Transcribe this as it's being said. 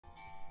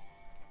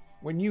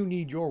When you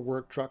need your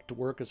work truck to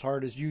work as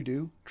hard as you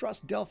do,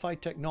 trust Delphi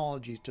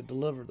Technologies to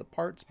deliver the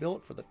parts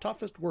built for the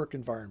toughest work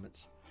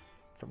environments.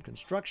 From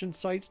construction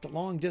sites to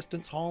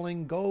long-distance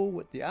hauling, go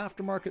with the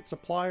aftermarket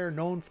supplier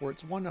known for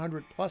its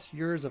 100-plus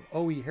years of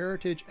OE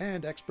heritage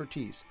and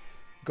expertise.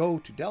 Go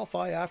to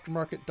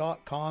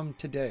DelphiAftermarket.com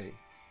today.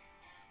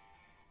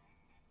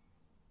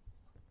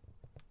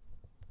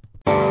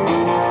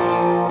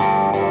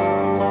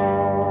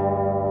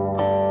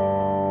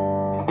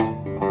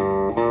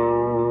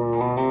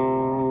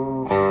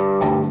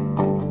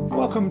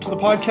 Welcome to the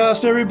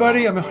podcast,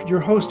 everybody. I'm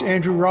your host,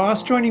 Andrew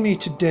Ross. Joining me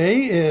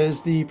today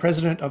is the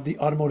president of the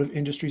Automotive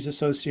Industries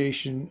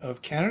Association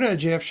of Canada,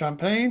 JF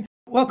Champagne.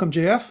 Welcome,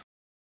 JF.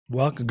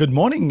 Welcome. Good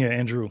morning,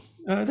 Andrew.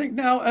 I think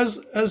now, as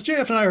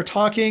JF and I are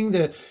talking,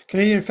 the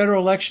Canadian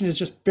federal election is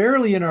just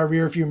barely in our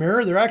rearview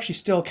mirror. They're actually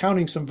still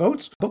counting some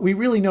votes, but we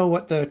really know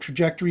what the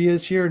trajectory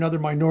is here. Another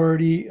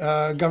minority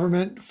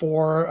government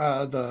for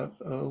the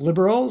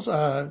Liberals.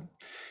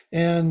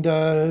 And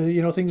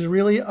things are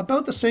really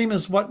about the same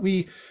as what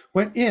we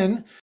went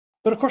in.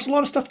 But of course, a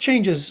lot of stuff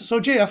changes. So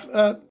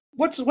JF,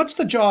 what's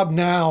the job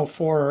now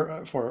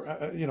for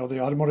the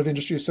Automotive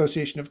Industry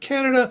Association of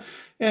Canada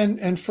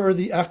and for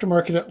the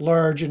aftermarket at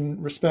large in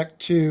respect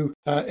to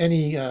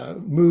any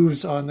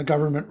moves on the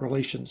government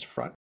relations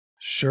front?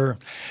 Sure.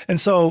 And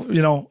so,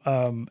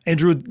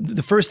 Andrew,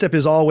 the first step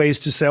is always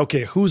to say,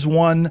 okay, who's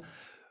won,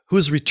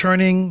 who's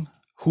returning,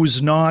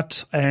 who's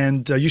not.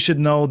 And you should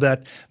know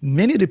that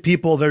many of the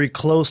people very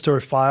close to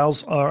our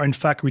files are in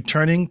fact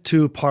returning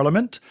to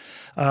Parliament.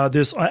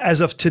 There's,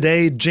 as of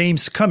today,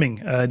 James Cumming,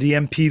 the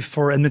MP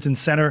for Edmonton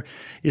Centre,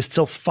 is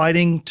still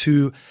fighting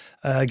to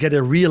get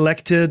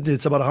re-elected.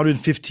 It's about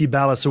 150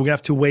 ballots. So we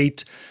have to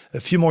wait a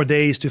few more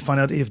days to find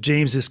out if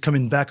James is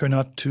coming back or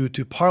not to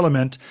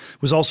Parliament.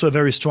 Was also a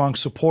very strong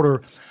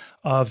supporter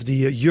of the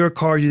Your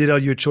Car, You Did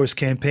Out Your Choice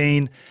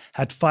campaign,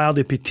 had filed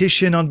a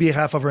petition on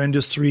behalf of our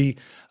industry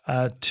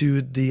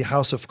to the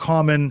House of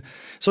Commons.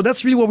 So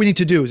that's really what we need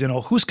to do.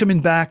 Who's coming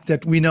back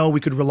that we know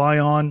we could rely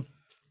on,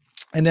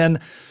 and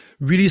then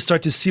really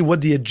start to see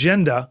what the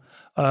agenda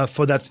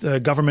for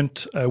that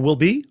government will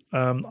be.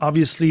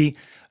 Obviously,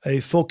 a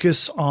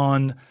focus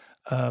on,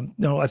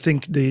 I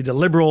think the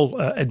Liberal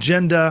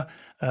agenda,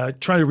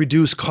 trying to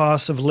reduce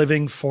costs of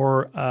living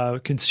for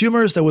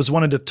consumers. That was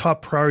one of the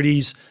top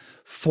priorities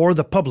for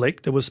the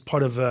public. That was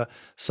part of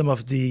some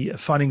of the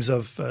findings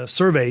of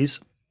surveys.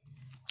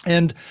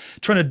 And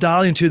trying to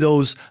dial into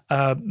those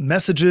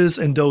messages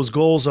and those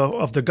goals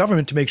of the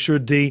government to make sure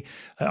they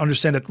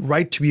understand that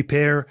right to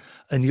repair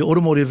in the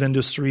automotive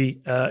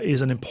industry is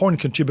an important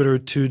contributor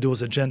to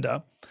those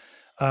agenda.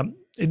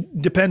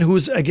 It depends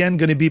who's, again,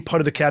 going to be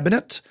part of the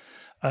cabinet.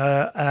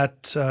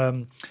 At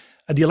the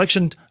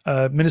election,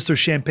 Minister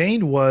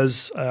Champagne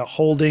was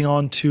holding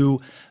on to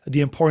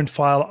the important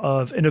file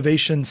of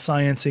innovation,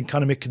 science, and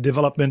economic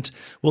development.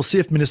 We'll see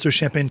if Minister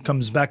Champagne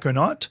comes back or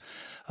not.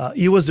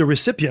 He was the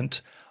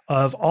recipient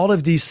of all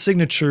of these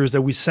signatures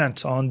that we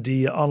sent on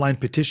the online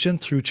petition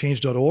through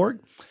change.org.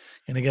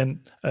 And again,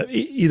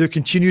 either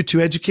continue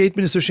to educate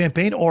Minister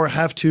Champagne or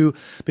have to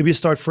maybe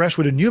start fresh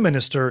with a new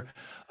minister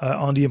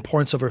on the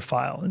importance of her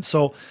file. And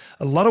so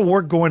a lot of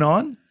work going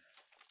on.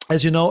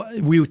 As you know,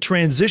 we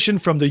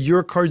transitioned from the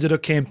Your Car You Did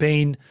Out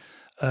campaign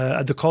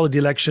at the call of the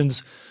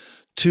elections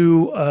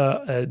to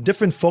a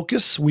different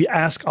focus. We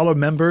ask all our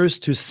members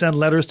to send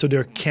letters to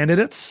their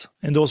candidates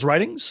in those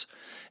ridings.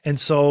 And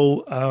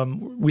so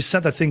we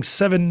sent, I think,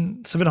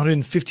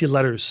 750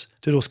 letters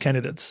to those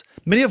candidates,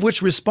 many of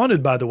which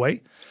responded, by the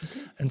way.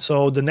 Okay. And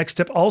so the next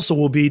step also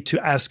will be to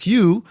ask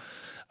you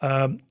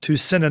to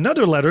send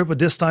another letter, but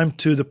this time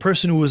to the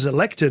person who was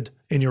elected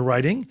in your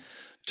riding,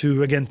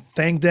 to, again,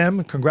 thank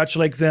them,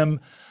 congratulate them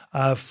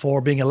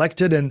for being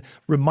elected, and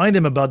remind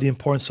them about the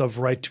importance of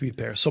right to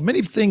repair. So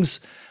many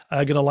things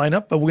are going to line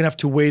up, but we're going to have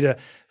to wait,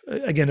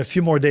 again, a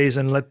few more days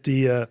and let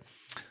the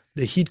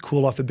heat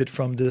cool off a bit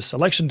from this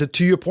election that,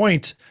 to your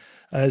point,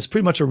 is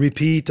pretty much a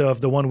repeat of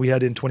the one we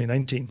had in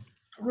 2019.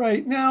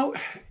 Right. Now,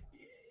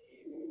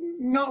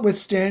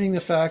 notwithstanding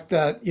the fact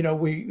that,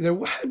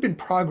 there had been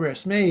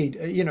progress made,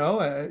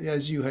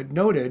 as you had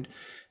noted,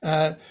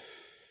 a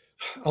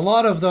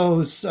lot of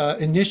those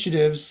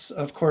initiatives,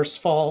 of course,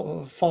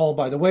 fell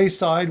by the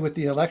wayside with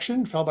the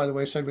election.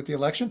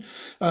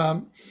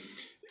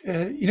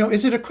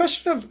 Is it a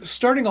question of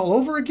starting all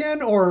over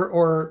again,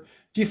 or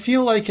do you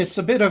feel like it's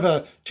a bit of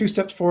a 2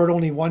 steps forward,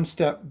 only 1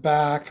 step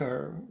back,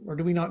 or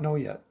do we not know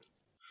yet?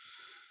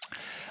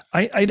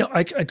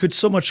 I could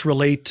so much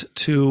relate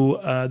to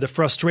the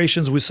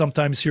frustrations we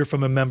sometimes hear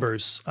from our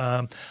members.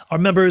 Our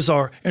members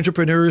are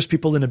entrepreneurs,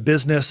 people in a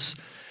business.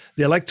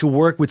 They like to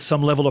work with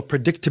some level of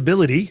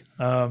predictability.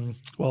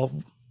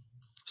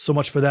 So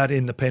much for that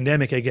in the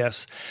pandemic, I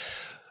guess.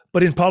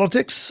 But in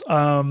politics,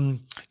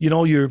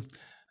 you're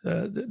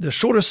the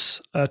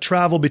shortest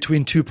travel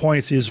between 2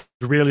 points is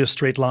really a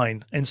straight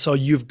line. And so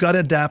you've got to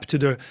adapt to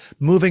the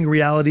moving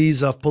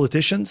realities of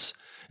politicians.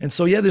 And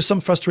so, there's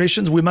some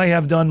frustrations. We might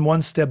have done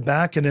 1 step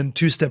back and then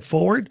 2 steps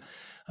forward.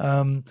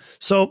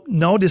 So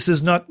no, this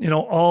is not,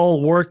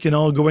 all work,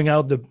 going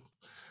out the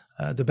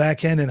the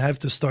back end and have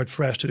to start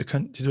fresh. To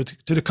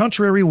the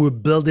contrary, we're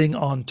building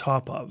on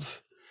top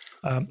of.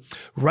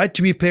 Right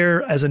to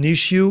repair as an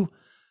issue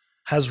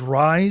has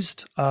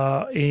rised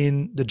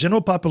in the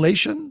general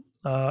population,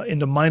 in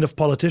the mind of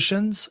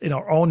politicians, in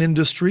our own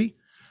industry.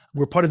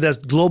 We're part of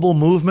that global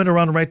movement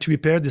around right to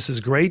repair. This is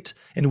great.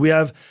 And we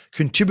have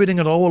contributing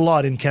a whole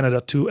lot in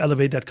Canada to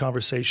elevate that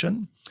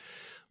conversation.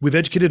 We've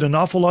educated an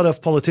awful lot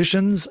of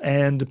politicians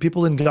and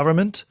people in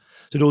government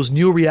to those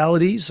new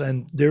realities,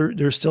 and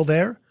they're still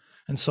there.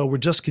 And so we're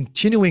just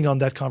continuing on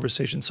that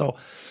conversation. So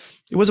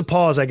it was a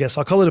pause, I guess.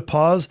 I'll call it a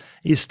pause,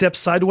 a step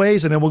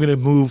sideways, and then we're going to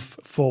move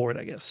forward,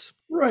 I guess.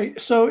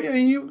 Right. So, I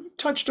mean, you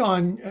touched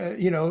on,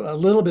 a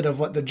little bit of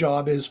what the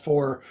job is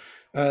for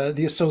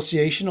the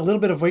association, a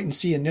little bit of wait and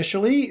see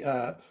initially.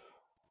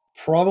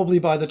 Probably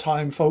by the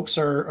time folks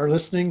are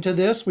listening to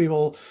this, we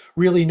will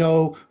really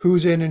know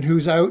who's in and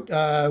who's out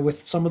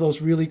with some of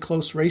those really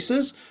close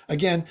races.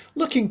 Again,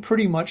 looking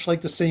pretty much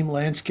like the same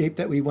landscape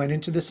that we went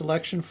into this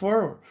election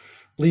for. Or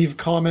leave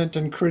comment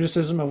and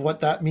criticism of what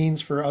that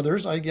means for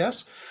others, I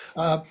guess.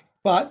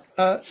 But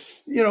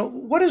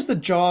what is the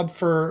job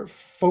for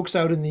folks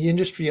out in the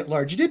industry at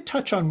large? You did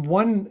touch on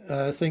one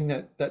thing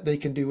that they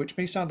can do, which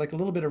may sound like a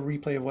little bit of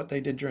replay of what they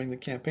did during the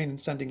campaign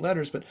and sending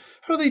letters, but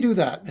how do they do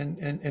that and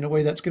in a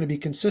way that's going to be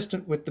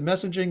consistent with the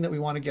messaging that we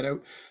want to get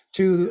out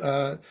to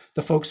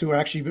the folks who are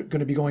actually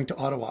going to be going to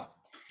Ottawa?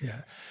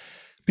 Yeah.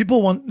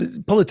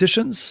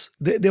 Politicians,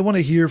 they want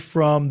to hear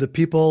from the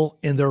people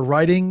in their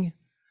riding,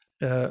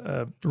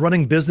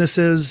 running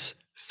businesses,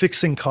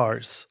 fixing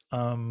cars.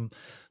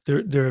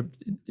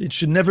 It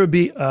should never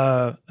be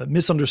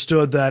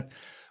misunderstood that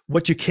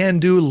what you can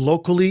do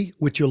locally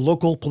with your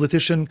local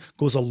politician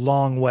goes a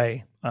long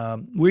way.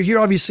 We're here,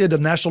 obviously, at the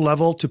national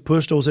level to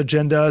push those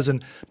agendas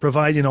and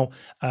provide,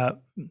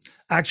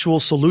 actual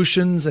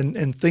solutions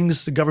and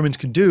things the government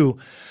can do.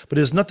 But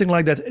there's nothing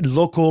like that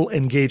local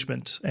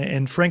engagement.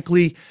 And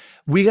frankly,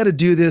 we got to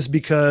do this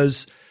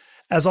because,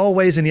 as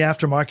always in the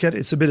aftermarket,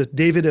 it's a bit of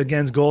David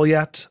against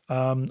Goliath.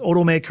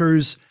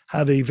 Automakers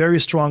have a very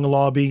strong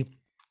lobby.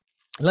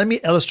 Let me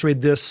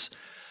illustrate this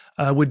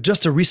with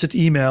just a recent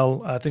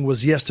email, I think it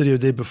was yesterday or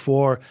the day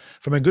before,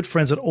 from our good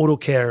friends at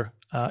AutoCare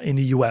in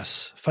the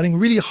US, fighting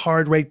really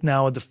hard right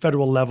now at the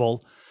federal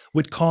level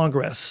with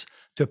Congress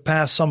to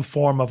pass some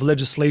form of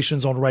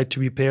legislations on right to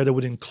repair that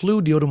would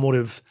include the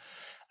automotive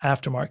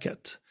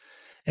aftermarket.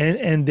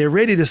 And they're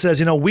ready to say,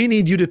 we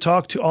need you to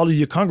talk to all of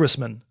your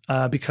congressmen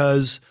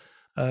because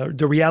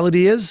the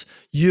reality is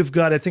you've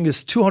got, I think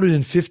it's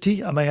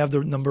 250, I might have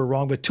the number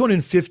wrong, but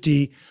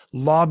 250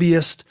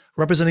 lobbyists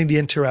representing the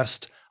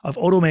interest of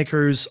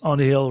automakers on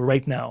the Hill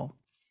right now.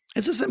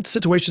 It's the same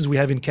situations we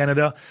have in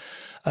Canada.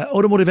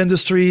 Automotive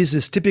industries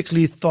is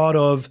typically thought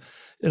of,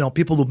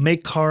 people who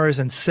make cars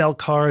and sell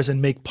cars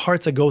and make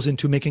parts that goes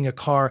into making a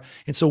car.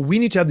 And so we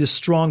need to have this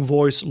strong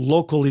voice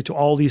locally to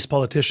all these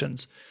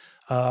politicians.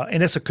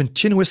 And it's a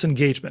continuous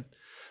engagement.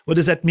 What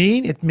does that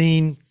mean? It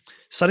means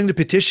signing the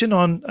petition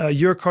on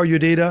Your Car, Your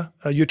Data,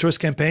 Your Choice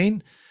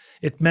campaign.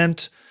 It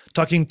meant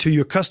talking to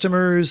your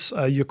customers,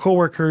 your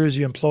coworkers,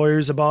 your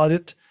employers about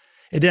it.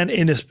 And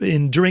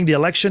then during the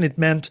election, it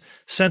meant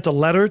sent a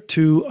letter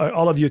to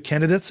all of your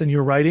candidates in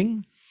your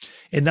riding.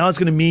 And now it's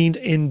going to mean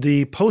in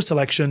the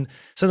post-election,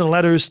 sending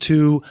letters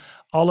to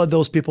all of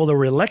those people that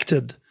were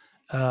elected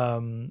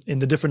in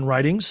the different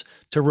ridings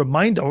to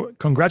remind or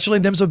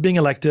congratulate them of being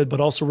elected,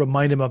 but also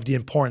remind them of the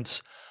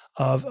importance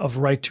of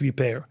right to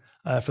repair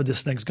for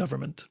this next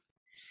government.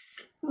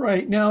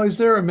 Right. Now, is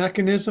there a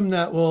mechanism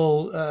that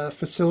will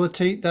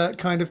facilitate that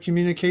kind of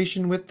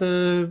communication with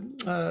the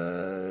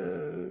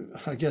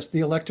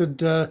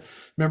elected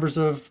members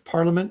of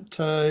Parliament,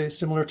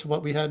 similar to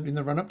what we had in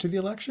the run-up to the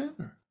election?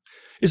 Or?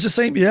 It's the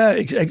same.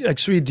 Yeah,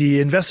 actually, the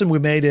investment we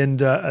made in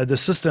the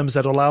systems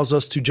that allows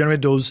us to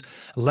generate those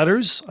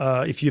letters.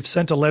 If you've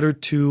sent a letter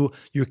to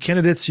your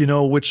candidates,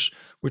 which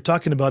we're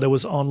talking about, it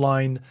was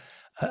online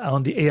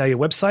on the AIA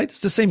website.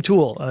 It's the same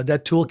tool.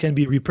 That tool can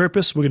be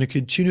repurposed. We're going to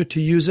continue to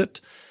use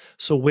it.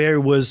 So where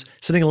it was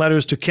sending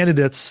letters to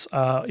candidates,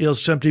 it'll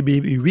simply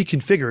be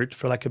reconfigured,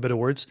 for lack of better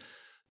words,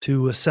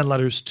 to send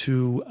letters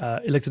to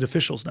elected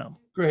officials now.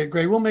 Great.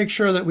 We'll make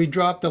sure that we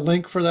drop the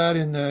link for that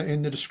in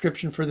the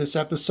description for this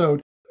episode.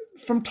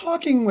 From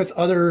talking with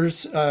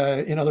others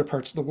in other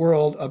parts of the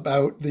world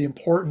about the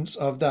importance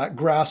of that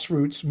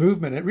grassroots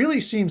movement, it really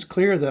seems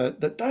clear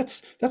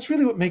that's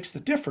really what makes the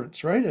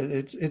difference, right?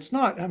 It's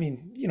not,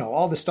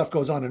 all this stuff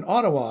goes on in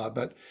Ottawa,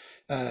 but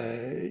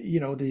the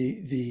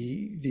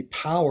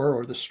power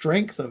or the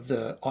strength of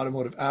the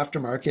automotive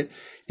aftermarket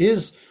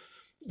is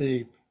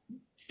the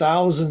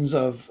thousands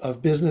of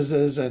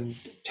businesses and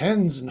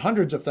tens and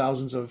hundreds of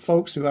thousands of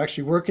folks who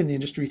actually work in the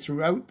industry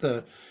throughout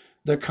the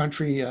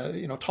country,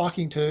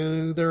 talking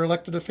to their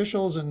elected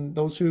officials and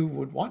those who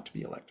would want to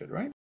be elected,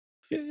 right?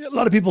 A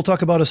lot of people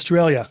talk about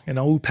Australia,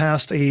 who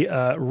passed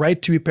a right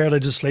to repair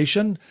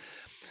legislation.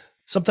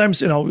 Sometimes,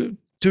 to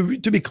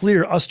be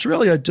clear,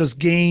 Australia just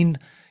gained,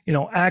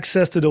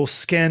 access to those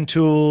scan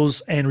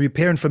tools and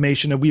repair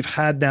information that we've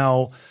had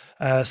now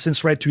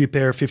since Right to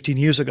Repair 15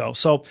 years ago.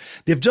 So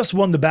they've just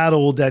won the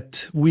battle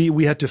that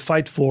we had to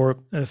fight for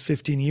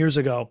 15 years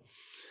ago.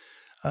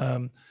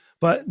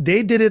 But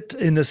they did it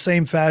in the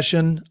same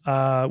fashion,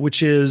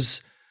 which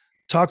is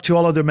talk to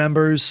all of their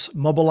members,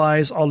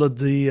 mobilize all of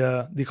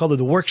the, they call it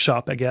the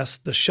workshop, I guess,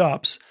 the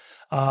shops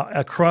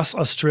across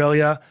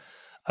Australia,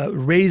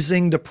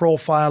 raising the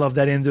profile of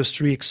that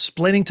industry,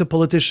 explaining to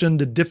politicians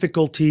the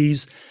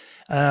difficulties,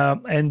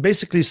 and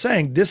basically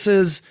saying this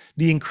is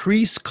the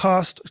increased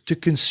cost to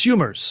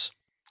consumers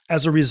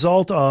as a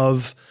result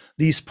of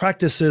these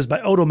practices by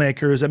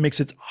automakers that makes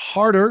it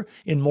harder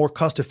and more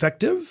cost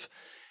effective.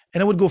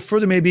 And it would go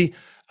further, maybe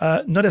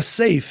not as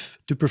safe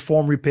to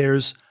perform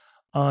repairs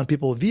on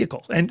people's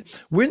vehicles. And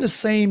we're in the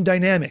same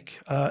dynamic.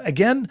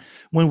 Again,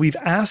 when we've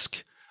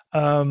asked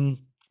the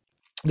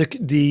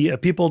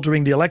people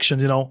during the election,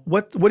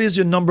 what is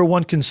your number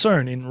one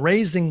concern in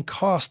raising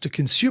costs to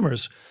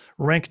consumers?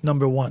 Ranked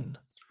number one.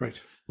 Right.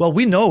 Well,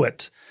 we know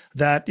it,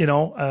 that,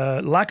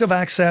 lack of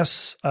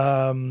access,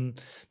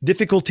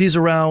 difficulties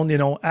around,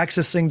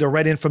 accessing the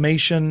right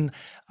information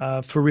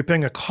for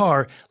repairing a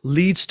car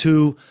leads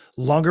to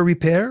longer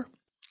repair,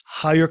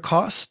 higher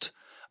cost,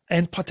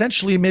 and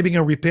potentially maybe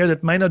a repair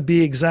that might not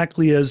be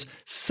exactly as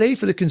safe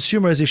for the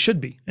consumer as it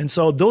should be. And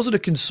so those are the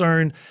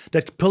concerns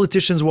that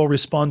politicians will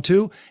respond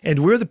to, and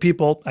we're the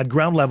people at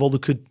ground level who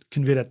could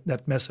convey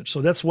that message.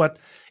 So that's what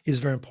is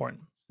very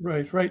important.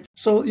 Right.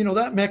 So,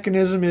 that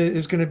mechanism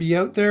is going to be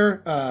out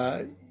there.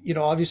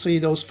 Obviously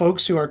those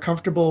folks who are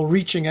comfortable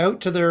reaching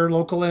out to their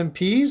local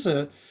MPs,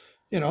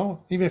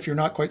 even if you're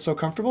not quite so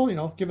comfortable,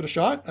 give it a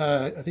shot.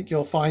 I think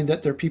you'll find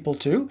that they're people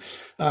too,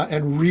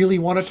 and really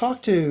want to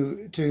talk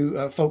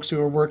to folks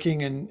who are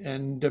working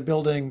and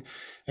building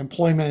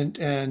employment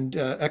and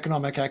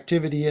economic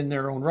activity in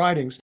their own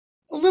ridings.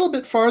 A little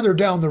bit farther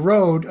down the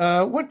road,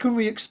 what can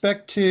we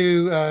expect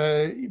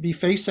to be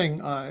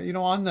facing,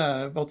 on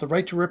about the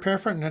right to repair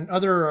front, and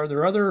are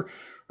there other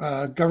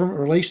government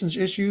relations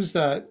issues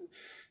that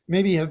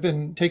maybe have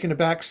been taken a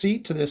back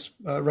seat to this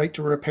right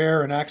to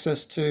repair and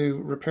access to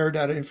repair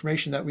data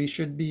information that we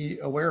should be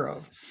aware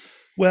of?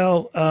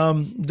 Well,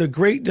 the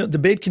great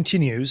debate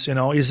continues.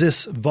 Is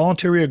this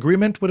voluntary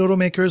agreement with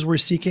automakers we're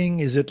seeking?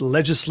 Is it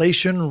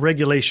legislation,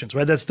 regulations?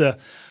 Right, that's the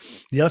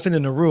elephant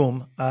in the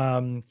room.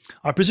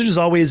 Our position has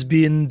always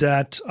been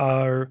that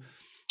our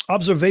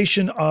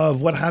observation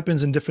of what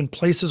happens in different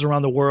places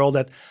around the world,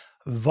 that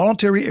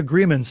voluntary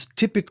agreements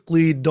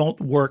typically don't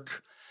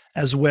work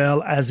as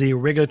well as a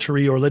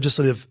regulatory or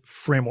legislative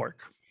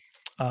framework.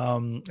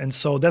 And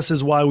so this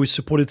is why we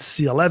supported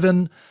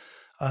C11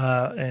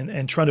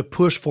 and trying to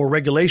push for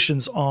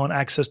regulations on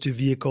access to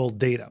vehicle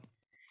data.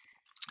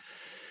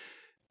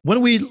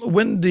 When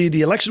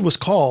the election was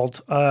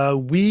called,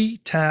 we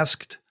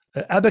tasked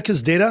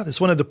Abacus Data.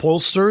 It's one of the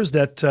pollsters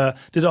that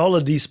did all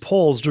of these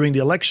polls during the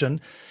election.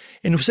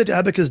 And we said to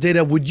Abacus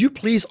Data, would you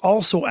please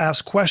also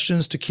ask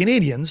questions to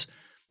Canadians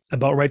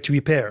about right to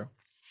repair?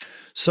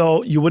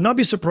 So you would not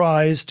be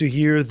surprised to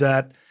hear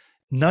that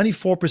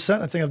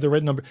 94%, I think I have the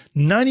right number,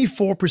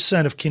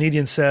 94% of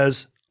Canadians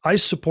says, I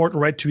support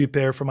right to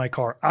repair for my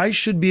car. I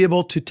should be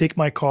able to take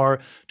my car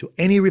to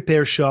any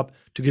repair shop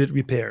to get it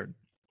repaired.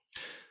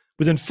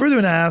 We then further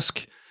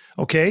ask,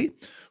 okay,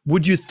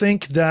 would you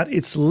think that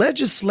it's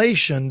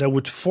legislation that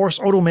would force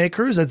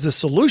automakers as the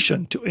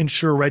solution to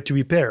ensure right to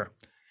repair?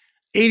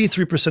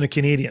 83% of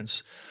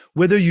Canadians,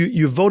 whether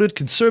you voted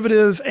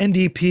Conservative,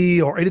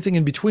 NDP, or anything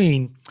in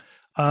between,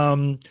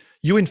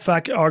 you in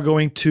fact are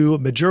going to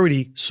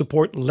majority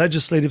support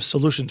legislative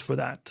solutions for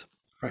that.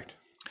 Right.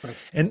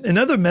 And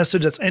another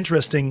message that's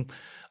interesting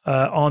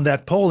on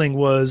that polling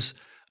was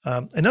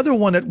another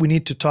one that we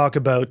need to talk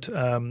about.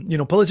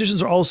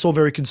 Politicians are also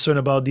very concerned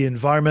about the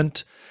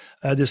environment,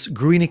 this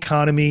green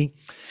economy,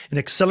 and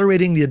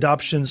accelerating the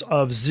adoptions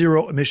of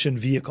zero-emission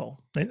vehicle.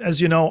 And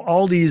as you know,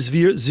 all these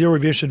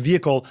zero-emission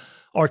vehicle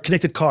are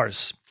connected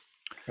cars,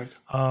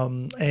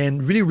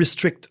 and really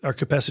restrict our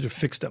capacity to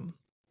fix them.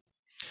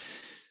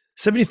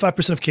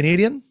 75% of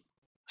Canadians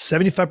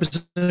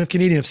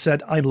have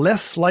said, I'm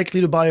less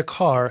likely to buy a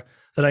car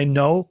that I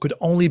know could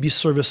only be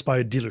serviced by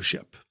a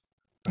dealership.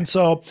 And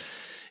so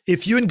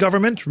if you in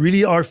government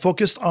really are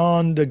focused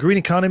on the green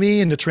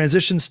economy and the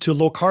transitions to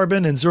low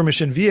carbon and zero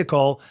emission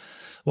vehicle,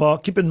 well,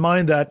 keep in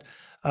mind that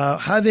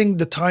having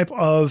the type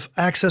of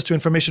access to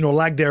information or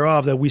lack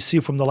thereof that we see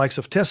from the likes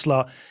of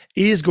Tesla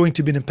is going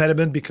to be an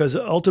impediment, because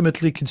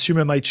ultimately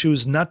consumer might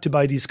choose not to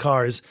buy these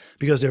cars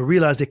because they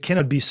realize they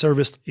cannot be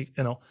serviced,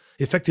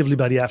 effectively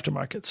by the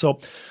aftermarket. So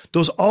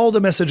those are all the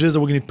messages that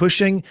we're going to be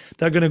pushing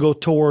that are going to go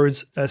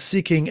towards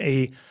seeking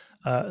a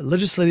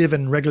legislative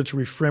and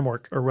regulatory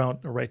framework around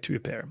a right to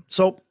repair.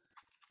 So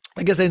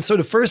I guess I answered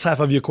the first half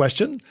of your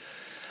question.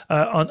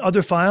 On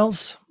other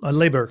files,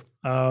 labor.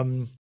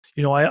 I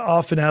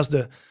often ask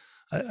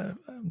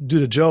do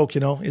the joke,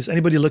 is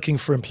anybody looking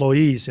for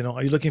employees?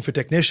 Are you looking for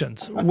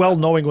technicians? Well,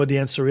 knowing what the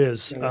answer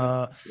is.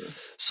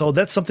 So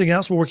that's something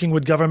else we're working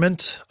with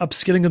government,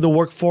 upskilling of the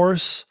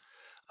workforce,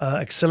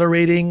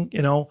 accelerating,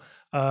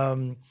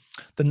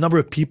 the number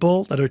of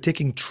people that are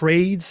taking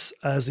trades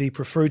as a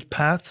preferred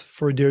path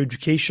for their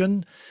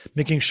education,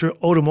 making sure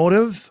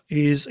automotive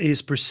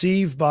is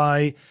perceived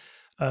by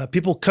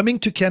people coming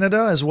to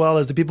Canada as well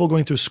as the people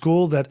going through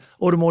school that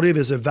automotive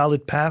is a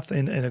valid path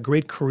and a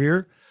great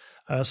career.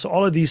 So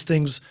all of these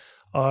things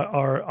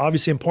are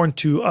obviously important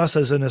to us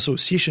as an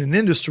association and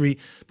industry,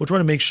 but we're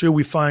trying to make sure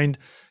we find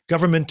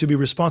government to be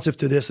responsive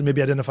to this and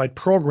maybe identify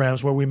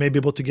programs where we may be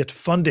able to get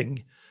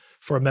funding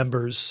for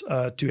members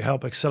to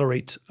help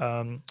accelerate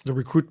the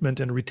recruitment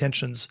and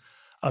retentions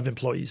of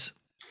employees.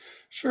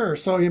 Sure.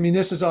 So, I mean,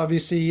 this is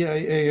obviously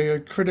a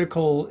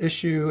critical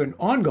issue and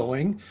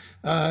ongoing,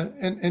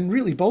 and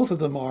really both of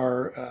them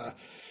are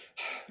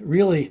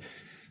really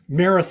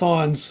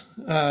marathons,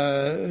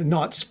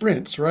 not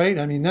sprints, right?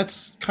 I mean,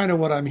 that's kind of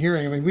what I'm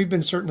hearing. I mean, we've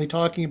been certainly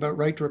talking about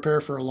right to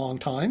repair for a long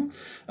time.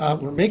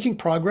 We're making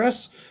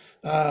progress,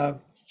 but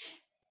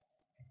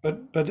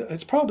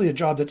it's probably a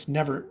job that's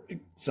never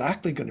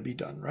exactly going to be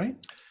done, right?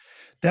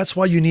 That's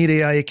why you need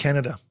AIA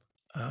Canada.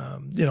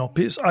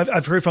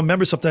 I've heard from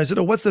members sometimes,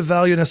 what's the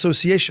value in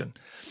association?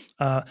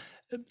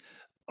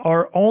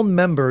 Our own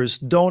members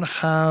don't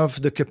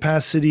have the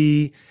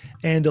capacity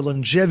and the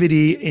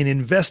longevity in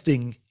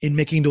investing in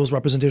making those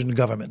representations in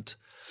government.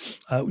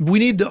 We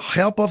need the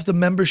help of the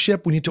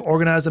membership. We need to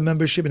organize the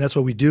membership, and that's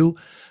what we do.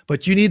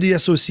 But you need the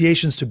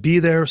associations to be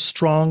there,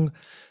 strong,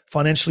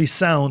 financially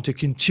sound, to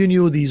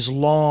continue these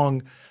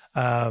long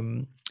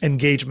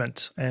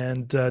engagement.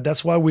 And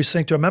that's why we're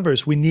saying to our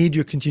members, we need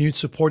your continued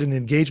support and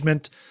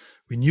engagement.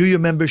 Renew your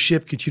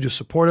membership, continue to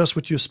support us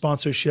with your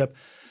sponsorship.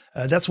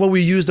 That's what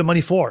we use the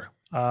money for.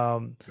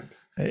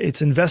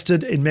 It's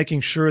invested in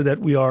making sure that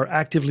we are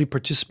actively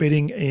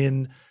participating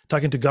in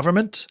talking to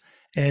government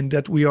and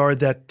that we are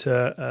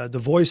the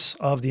voice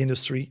of the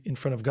industry in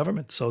front of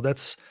government. So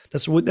that's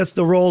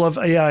the role of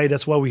AI.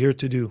 That's what we're here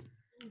to do.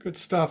 Good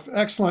stuff.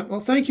 Excellent. Well,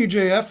 thank you,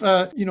 JF.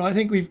 I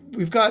think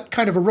we've got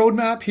kind of a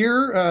roadmap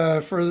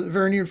here for the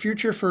very near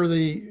future for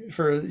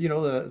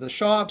the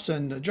shops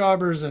and the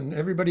jobbers and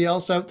everybody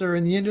else out there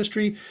in the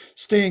industry.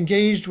 Stay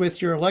engaged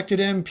with your elected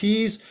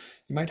MPs.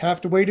 You might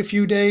have to wait a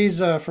few days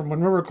from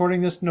when we're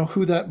recording this to know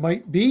who that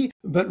might be.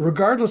 But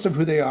regardless of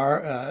who they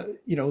are,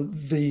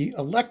 the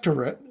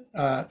electorate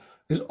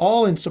is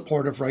all in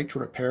support of right to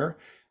repair.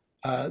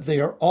 They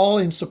are all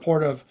in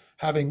support of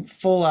having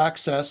full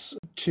access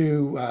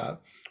to,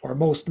 or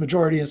most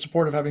majority in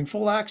support of having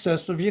full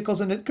access to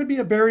vehicles. And it could be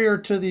a barrier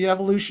to the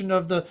evolution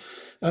of the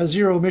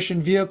zero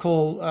emission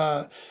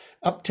vehicle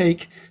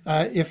uptake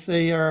if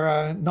they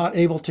are not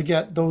able to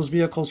get those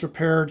vehicles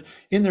repaired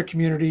in their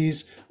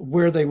communities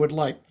where they would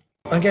like.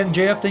 Again,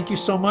 JF, thank you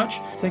so much.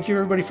 Thank you,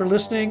 everybody, for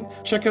listening.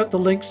 Check out the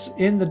links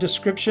in the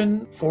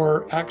description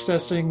for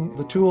accessing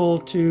the tool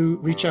to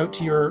reach out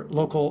to your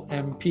local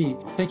MP.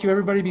 Thank you,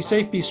 everybody. Be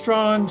safe, be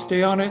strong,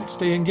 stay on it,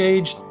 stay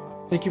engaged.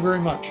 Thank you very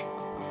much.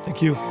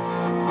 Thank you.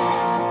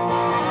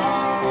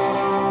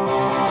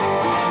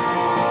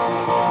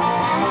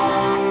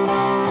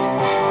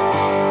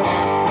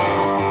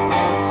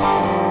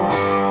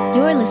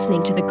 You're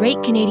listening to the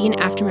Great Canadian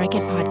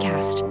Aftermarket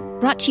Podcast,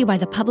 brought to you by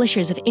the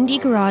publishers of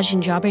Indie Garage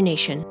and Jobber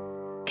Nation.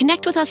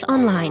 Connect with us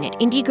online at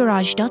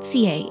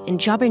indiegarage.ca and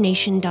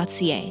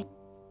jobbernation.ca,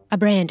 a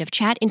brand of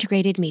Chat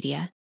Integrated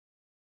Media.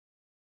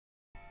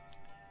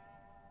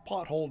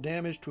 Pothole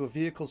damage to a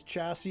vehicle's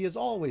chassis is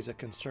always a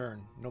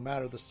concern, no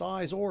matter the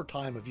size or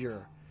time of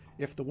year.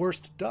 If the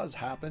worst does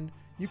happen,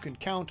 you can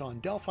count on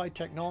Delphi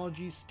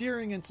Technologies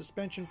steering and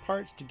suspension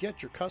parts to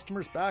get your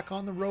customers back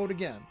on the road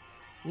again.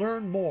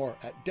 Learn more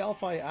at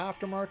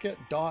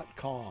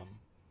delphiaftermarket.com.